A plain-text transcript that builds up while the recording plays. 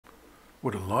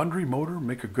Would a laundry motor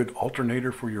make a good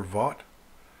alternator for your VAWT?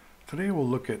 Today we'll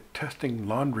look at testing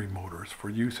laundry motors for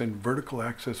use in vertical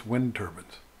axis wind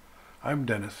turbines. I'm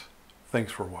Dennis.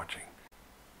 Thanks for watching.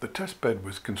 The test bed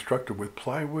was constructed with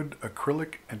plywood,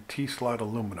 acrylic, and T-slot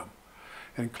aluminum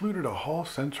and included a hall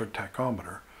sensor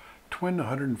tachometer, twin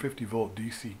 150 volt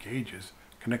DC gauges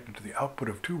connected to the output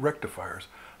of two rectifiers,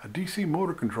 a DC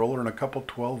motor controller, and a couple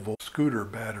 12 volt scooter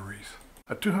batteries.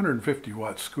 A 250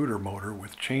 watt scooter motor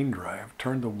with chain drive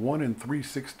turned the 1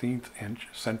 3/16 inch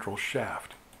central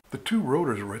shaft. The two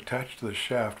rotors were attached to the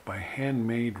shaft by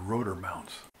handmade rotor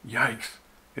mounts. Yikes!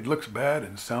 It looks bad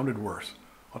and sounded worse.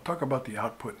 I'll talk about the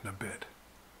output in a bit.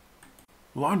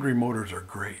 Laundry motors are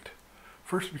great.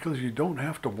 First, because you don't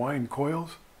have to wind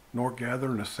coils nor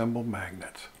gather and assemble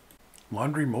magnets.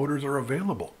 Laundry motors are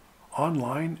available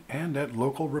online and at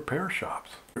local repair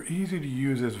shops. They're easy to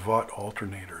use as VAWT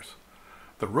alternators.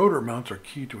 The rotor mounts are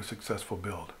key to a successful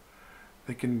build.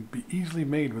 They can be easily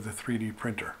made with a 3D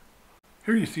printer.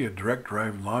 Here you see a direct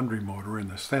drive laundry motor in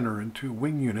the center and two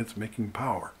wing units making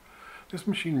power. This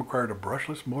machine required a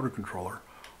brushless motor controller,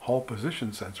 hall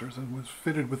position sensors, and was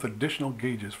fitted with additional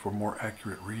gauges for more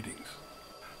accurate readings.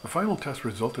 The final test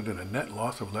resulted in a net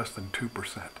loss of less than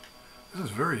 2%. This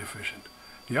is very efficient.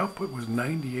 The output was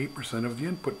 98% of the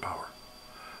input power.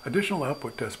 Additional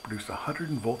output tests produced 100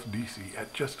 volts DC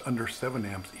at just under 7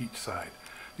 amps each side.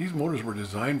 These motors were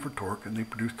designed for torque and they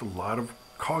produced a lot of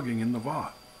cogging in the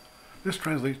VAWT. This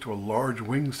translates to a large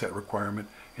wing set requirement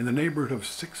in the neighborhood of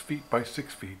 6 feet by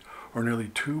 6 feet, or nearly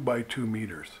 2 by 2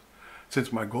 meters.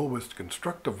 Since my goal was to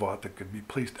construct a VAWT that could be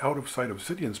placed out of sight of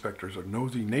city inspectors or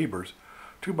nosy neighbors,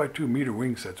 2 by 2 meter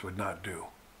wing sets would not do.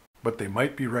 But they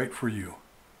might be right for you.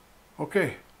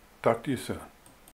 Okay, talk to you soon.